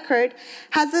cultural record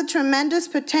has a tremendous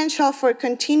potential for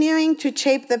continuing to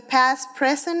shape the past,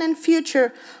 present, and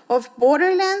future of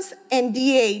borderlands and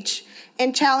DH,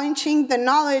 and challenging the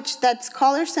knowledge that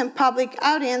scholars and public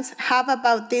audience have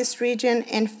about this region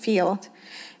and field.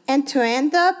 And to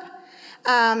end up,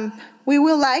 we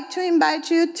would like to invite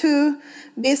you to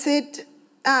visit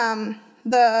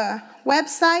the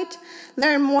website,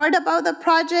 learn more about the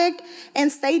project,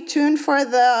 and stay tuned for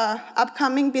the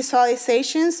upcoming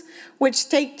visualizations, which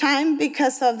take time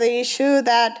because of the issue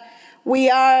that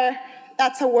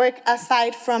that's a work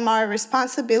aside from our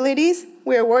responsibilities.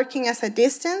 We're working as a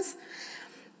distance.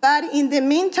 But in the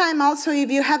meantime, also, if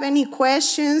you have any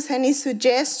questions, any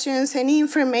suggestions, any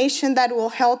information that will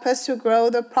help us to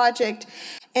grow the project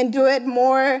and do it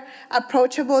more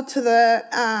approachable to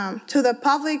the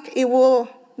public, we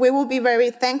will be very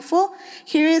thankful.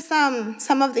 Here is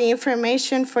some of the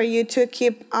information for you to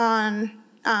keep on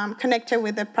connected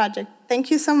with the project.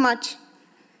 Thank you so much.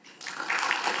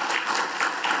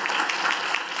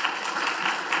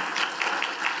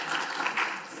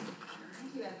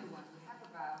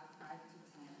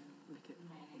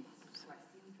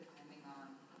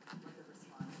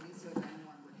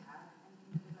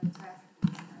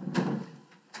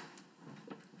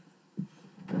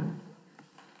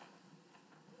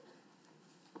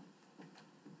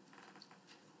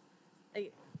 I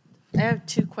have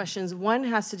two questions. One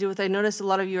has to do with, I noticed a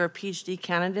lot of you are PhD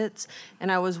candidates,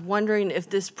 and I was wondering if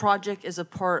this project is a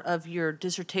part of your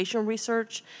dissertation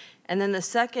research. And then the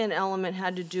second element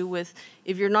had to do with,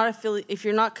 if you're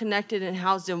not connected and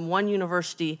housed in one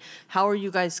university, how are you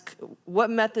guys, what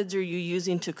methods are you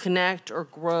using to connect or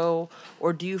grow,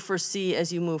 or do you foresee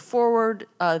as you move forward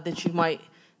that you might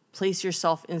place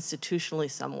yourself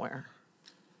institutionally somewhere?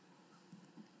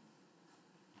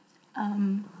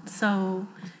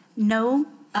 No,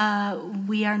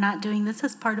 we are not doing this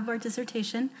as part of our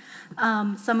dissertation.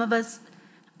 Some of us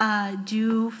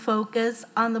do focus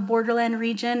on the Borderland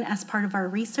region as part of our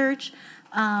research.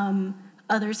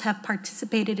 Others have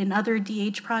participated in other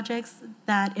DH projects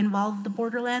that involve the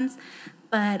Borderlands,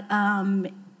 but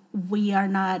we are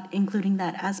not including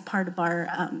that as part of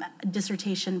our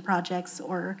dissertation projects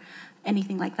or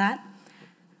anything like that.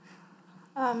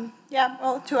 Yeah,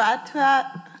 well, to add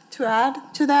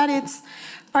to that, it's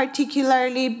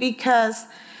particularly because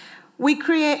we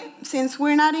create, since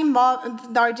we're not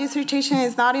involved, our dissertation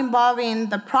is not involving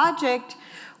the project,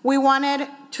 we wanted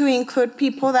to include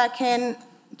people that can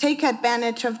take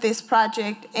advantage of this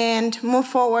project and move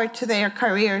forward to their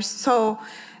careers. So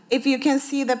if you can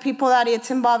see, the people that it's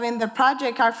involved in the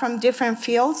project are from different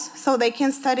fields, so they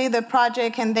can study the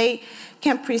project and they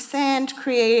can present,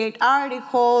 create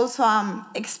articles,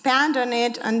 expand on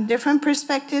it on different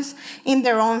perspectives in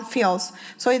their own fields.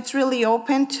 So it's really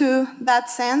open to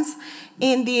that sense.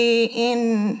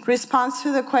 In response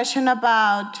to the question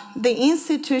about the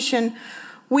institution,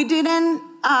 we didn't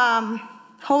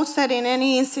host it in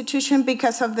any institution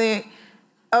because of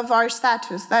our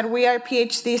status, that we are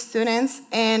PhD students,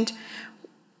 and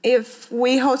if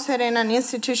we host it in an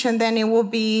institution, then it will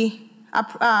be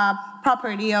a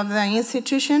property of the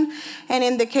institution. And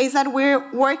in the case that we're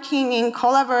working in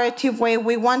collaborative way,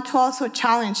 we want to also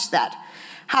challenge that.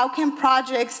 How can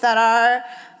projects that are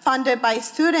funded by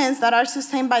students, that are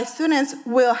sustained by students,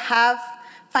 will have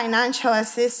financial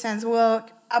assistance, will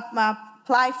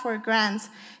apply for grants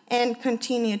and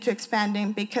continue to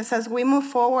expanding? Because as we move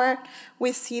forward,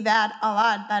 we see that a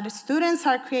lot, that students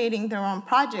are creating their own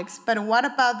projects, but what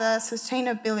about the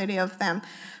sustainability of them?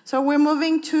 So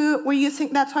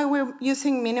that's why we're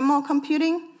using minimal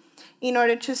computing in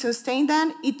order to sustain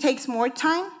that. It takes more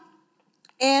time.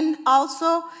 And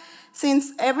also,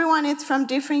 since everyone is from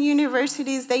different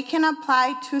universities, they can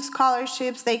apply to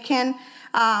scholarships, they can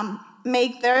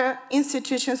make their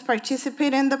institutions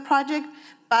participate in the project,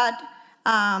 but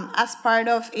as part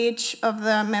of each of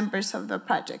the members of the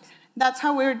project. That's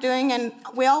how we're doing, and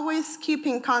we always keep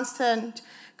in constant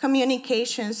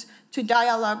communications to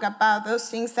dialogue about those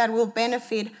things that will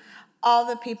benefit all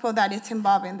the people that it's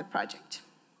involved in the project.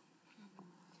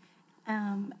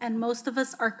 And most of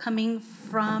us are coming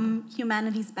from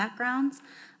humanities backgrounds.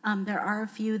 There are a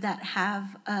few that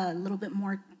have a little bit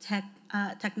more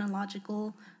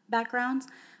technological backgrounds,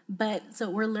 but so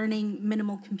we're learning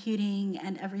minimal computing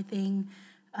and everything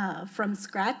from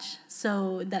scratch.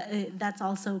 So that's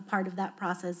also part of that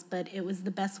process, but it was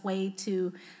the best way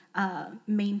to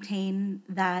maintain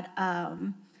that,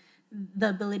 the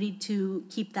ability to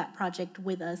keep that project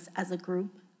with us as a group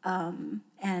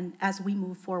and as we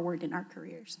move forward in our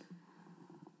careers.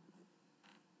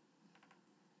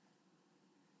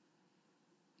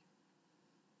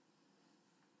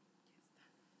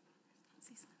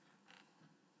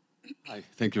 Hi,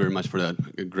 thank you very much for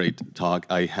that great talk.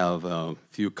 I have a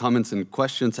few comments and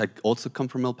questions. I also come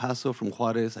from El Paso, from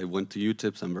Juarez. I went to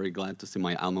UTIP, so I'm very glad to see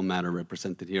my alma mater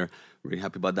represented here. Very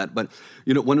happy about that. But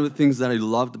you know, one of the things that I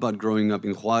loved about growing up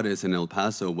in Juarez and El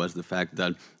Paso was the fact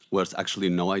that was actually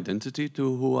no identity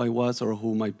to who I was or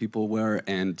who my people were,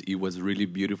 and it was really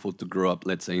beautiful to grow up,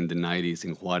 let's say, in the 90s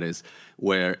in Juarez,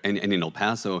 where, and in El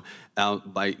Paso,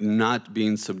 by not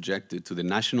being subjected to the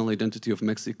national identity of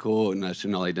Mexico,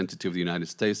 national identity of the United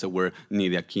States, so we're ni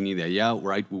de aquí ni de allá,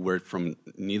 right? We were from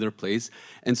neither place.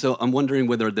 And so I'm wondering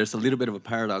whether there's a little bit of a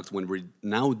paradox when we're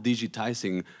now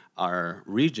digitizing our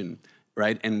region,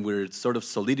 right? And we're sort of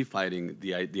solidifying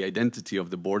the identity of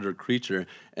the border creature.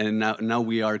 And now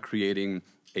we are creating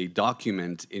a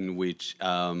document in which,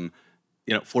 you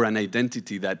know, for an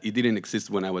identity that it didn't exist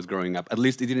when I was growing up. At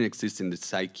least it didn't exist in the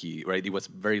psyche, right? It was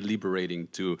very liberating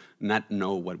to not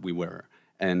know what we were.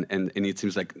 And it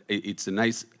seems like it's a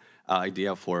nice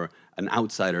idea for an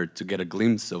outsider to get a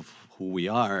glimpse of who we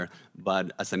are.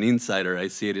 But as an insider, I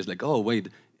see it as like, oh, wait,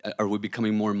 are we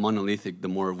becoming more monolithic the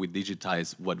more we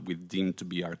digitize what we deem to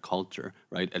be our culture,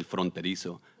 right? El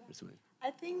fronterizo.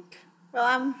 I think,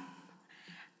 well,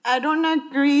 I don't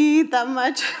agree that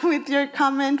much with your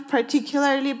comment,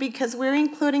 particularly because we're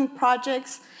including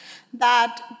projects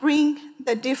that bring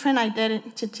the different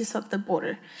identities of the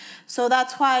border. So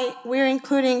that's why we're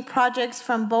including projects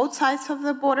from both sides of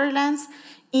the borderlands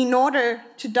in order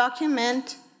to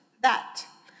document that.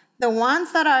 The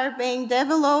ones that are being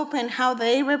developed and how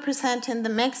they represent in the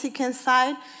Mexican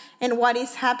side and what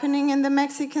is happening in the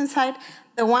Mexican side,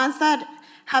 the ones that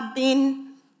have been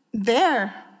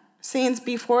there since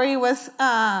before it was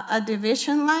a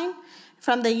division line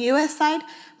from the US side,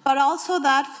 but also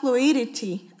that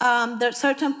fluidity. There are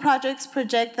certain projects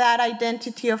project that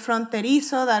identity of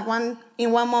fronterizo, that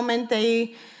in one moment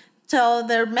they tell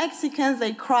they're Mexicans,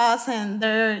 they cross and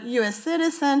they're US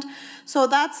citizens. So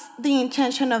that's the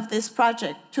intention of this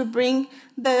project, to bring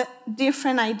the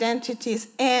different identities.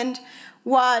 And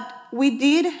what we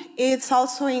did is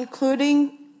also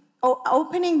including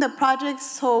opening the projects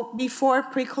so before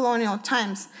pre-colonial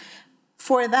times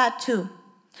for that too,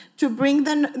 to bring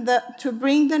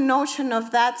the notion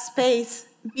of that space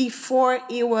before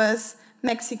it was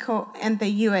Mexico and the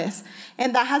US.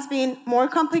 And that has been more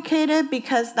complicated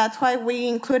because that's why we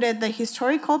included the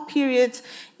historical periods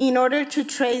in order to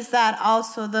trace that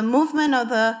also, the movement of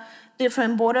the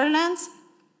different borderlands.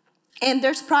 And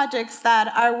there's projects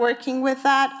that are working with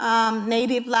that.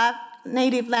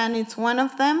 Native Land is one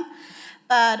of them.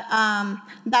 But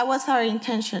that was our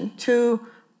intention, to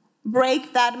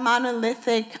break that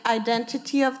monolithic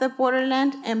identity of the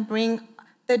borderland and bring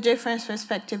the different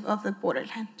perspective of the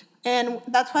borderland. And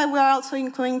that's why we are also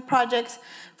including projects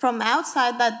from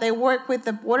outside that they work with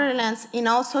the borderlands, and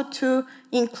also to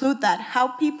include that, how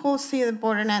people see the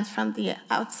borderlands from the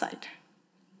outside.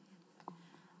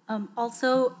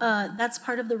 Also, that's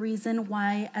part of the reason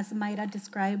why, as Maira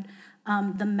described,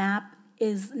 the map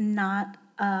is not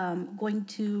going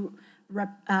to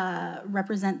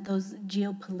represent those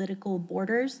geopolitical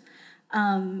borders.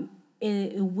 The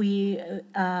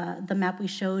map we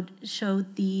showed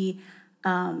the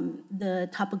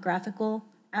topographical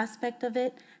aspect of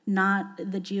it, not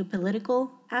the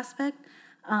geopolitical aspect.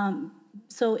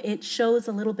 So it shows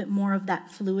a little bit more of that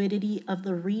fluidity of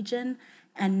the region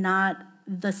and not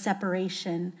the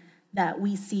separation that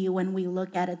we see when we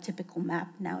look at a typical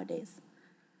map nowadays.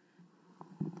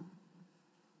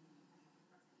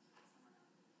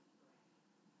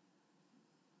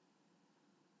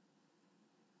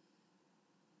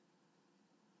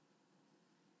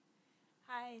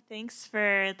 Hi, thanks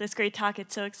for this great talk.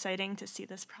 It's so exciting to see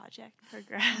this project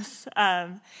progress.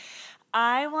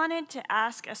 I wanted to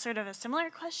ask a sort of a similar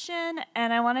question,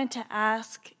 and I wanted to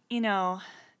ask,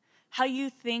 how you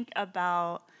think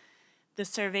about the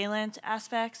surveillance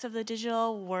aspects of the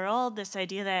digital world, this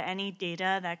idea that any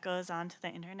data that goes onto the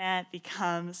internet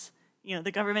becomes,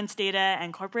 the government's data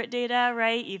and corporate data,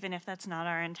 right? Even if that's not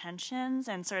our intentions,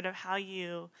 and sort of how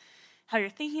you're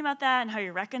thinking about that and how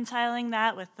you're reconciling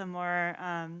that with the more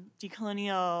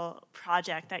decolonial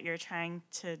project that you're trying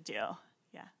to do.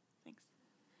 Yeah, thanks.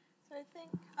 So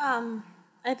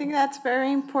I think that's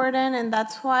very important, and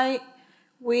that's why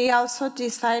we also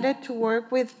decided to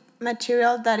work with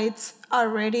material that it's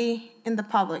already in the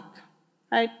public,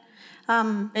 right?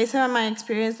 Based on my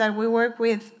experience that we work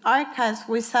with archives,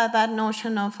 we saw that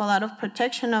notion of a lot of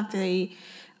protection of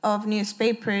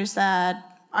newspapers that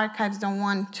archives don't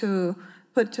want to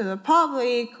put to the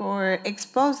public or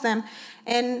expose them.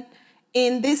 And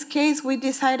in this case, we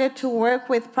decided to work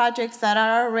with projects that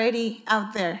are already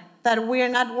out there, that we're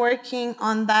not working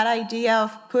on that idea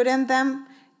of putting them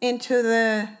into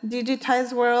the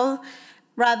digitized world,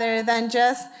 rather than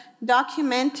just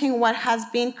documenting what has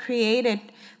been created,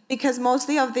 because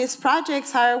mostly of these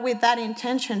projects are with that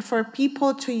intention for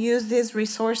people to use these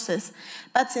resources.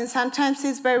 But since sometimes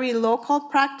it's very local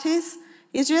practice,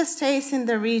 it just stays in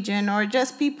the region, or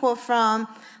just people from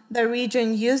the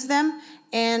region use them,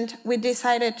 and we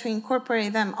decided to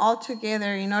incorporate them all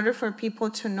together in order for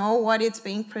people to know what is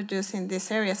being produced in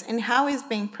these areas and how it's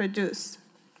being produced.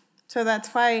 So that's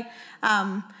why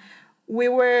we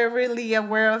were really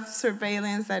aware of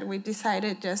surveillance, that we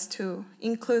decided just to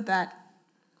include that.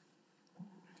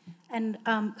 And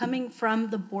coming from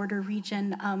the border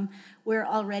region, we're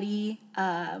already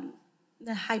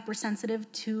hypersensitive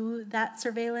to that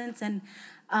surveillance, and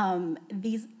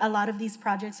a lot of these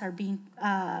projects are being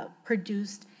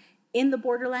produced in the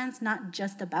borderlands, not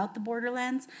just about the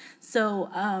borderlands. So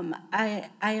I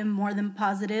am more than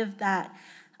positive that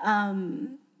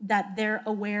that they're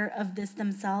aware of this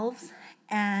themselves,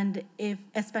 and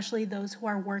especially those who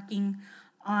are working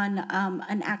on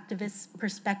an activist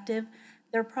perspective,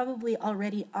 they're probably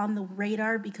already on the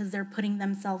radar because they're putting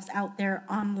themselves out there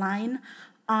online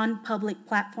on public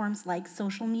platforms like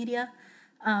social media.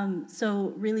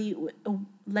 So really,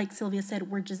 like Sylvia said,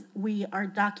 we are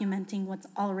documenting what's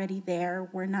already there.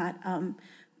 We're not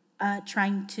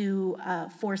trying to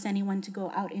force anyone to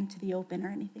go out into the open or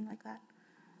anything like that.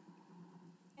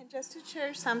 And just to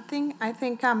share something, I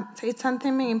think it's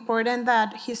something important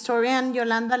that historian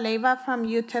Yolanda Leiva from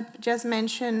UTEP just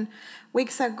mentioned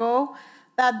weeks ago,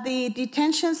 that the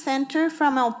detention center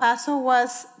from El Paso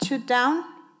was shut down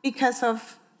because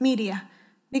of media,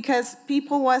 because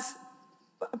people was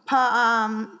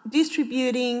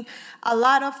distributing a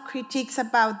lot of critiques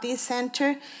about this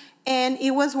center, and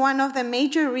it was one of the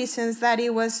major reasons that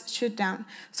it was shut down.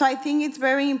 So I think it's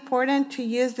very important to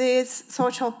use these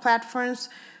social platforms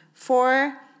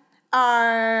for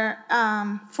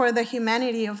for the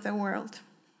humanity of the world.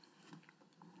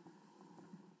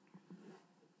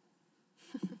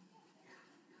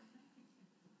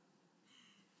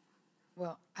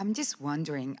 Well, I'm just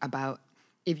wondering about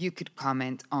if you could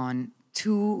comment on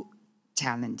two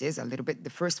challenges a little bit. The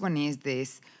first one is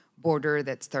this border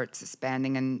that starts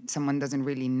expanding and someone doesn't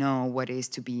really know what is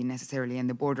to be necessarily in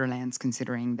the borderlands,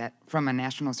 considering that from a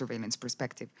national surveillance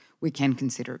perspective, we can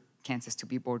consider Kansas to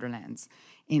be borderlands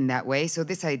in that way. So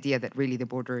this idea that really the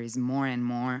border is more and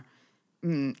more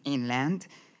inland,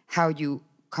 how you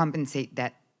compensate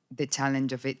that, the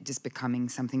challenge of it just becoming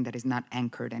something that is not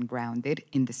anchored and grounded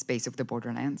in the space of the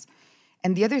borderlands.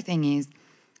 And the other thing is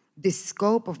the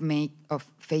scope of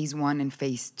phase 1 and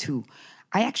phase 2.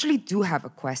 I actually do have a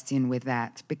question with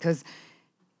that, because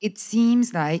it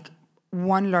seems like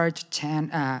one large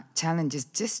challenge is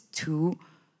just to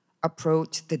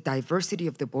approach the diversity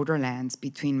of the borderlands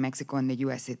between Mexico and the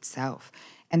US itself.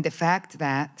 And the fact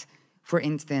that, for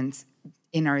instance,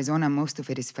 in Arizona, most of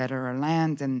it is federal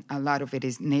land and a lot of it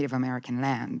is Native American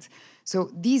land. So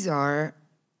these are,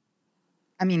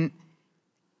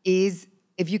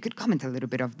 if you could comment a little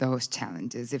bit of those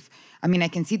challenges. I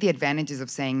can see the advantages of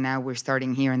saying now we're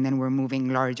starting here and then we're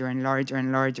moving larger and larger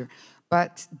and larger,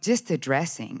 but just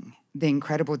addressing the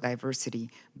incredible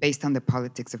diversity based on the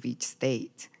politics of each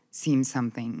state seems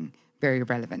something very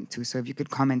relevant too. So if you could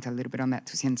comment a little bit on that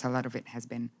too, since a lot of it has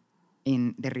been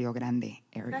in the Rio Grande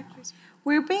area. Exactly.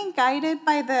 We're being guided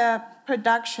by the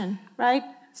production, right?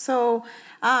 So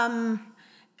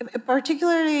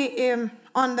particularly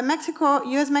on the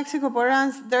US-Mexico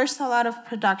borderlands, there's a lot of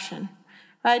production,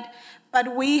 right?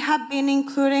 But we have been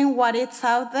including what is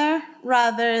out there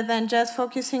rather than just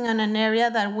focusing on an area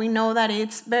that we know that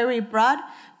it's very broad.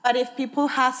 But if people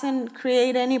hasn't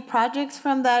created any projects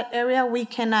from that area, we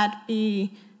cannot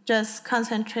be just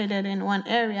concentrated in one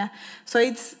area. So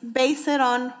it's based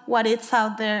on what is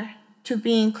out there to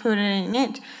be included in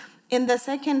it. In the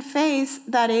second phase,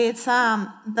 that is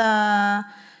the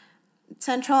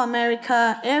Central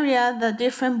America area, the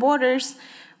different borders,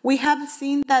 we have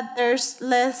seen that there's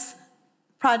less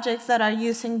projects that are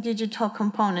using digital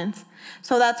components.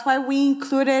 So that's why we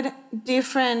included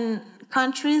different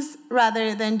countries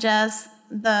rather than just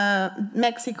the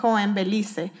Mexico and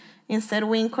Belize. Instead,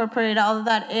 we incorporate all of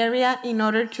that area in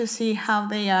order to see how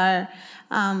they are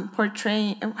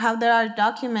portraying, how they are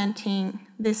documenting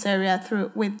this area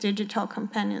with digital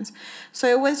companions. So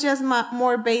it was just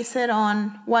more based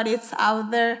on what is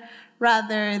out there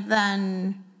rather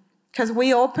than, because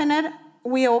we open it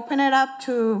up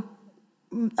to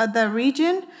the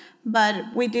region,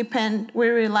 but we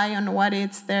rely on what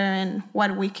is there and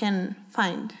what we can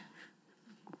find.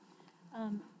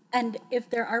 And if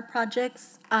there are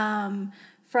projects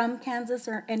from Kansas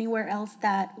or anywhere else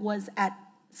that was at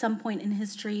some point in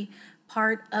history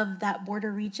part of that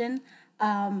border region,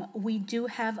 we do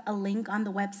have a link on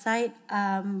the website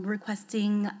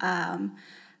requesting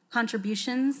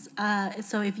contributions.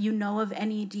 So if you know of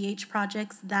any DH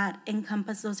projects that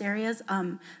encompass those areas,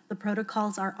 the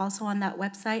protocols are also on that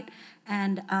website.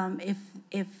 And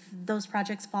if those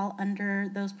projects fall under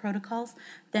those protocols,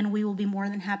 then we will be more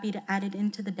than happy to add it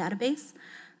into the database.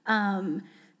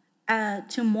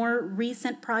 To more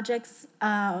recent projects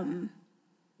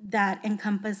that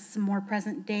encompass more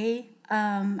present day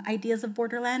ideas of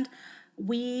borderland,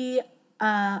 we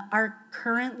are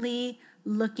currently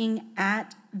looking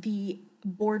at the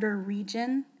border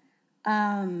region,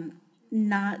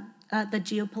 not the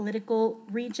geopolitical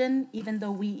region. Even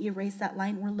though we erase that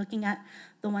line, we're looking at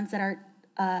the ones that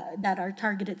are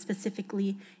targeted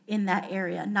specifically in that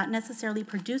area, not necessarily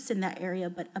produced in that area,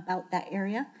 but about that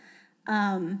area.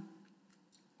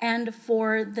 And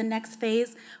for the next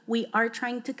phase, we are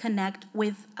trying to connect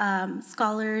with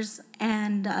scholars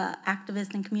and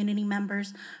activists and community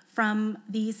members from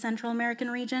the Central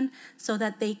American region so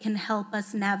that they can help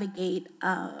us navigate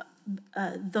that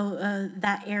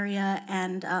area.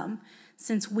 And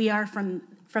since we are from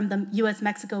from the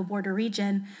U.S.-Mexico border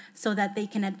region so that they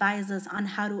can advise us on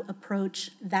how to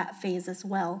approach that phase as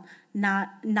well,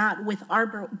 not with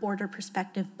our border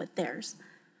perspective, but theirs.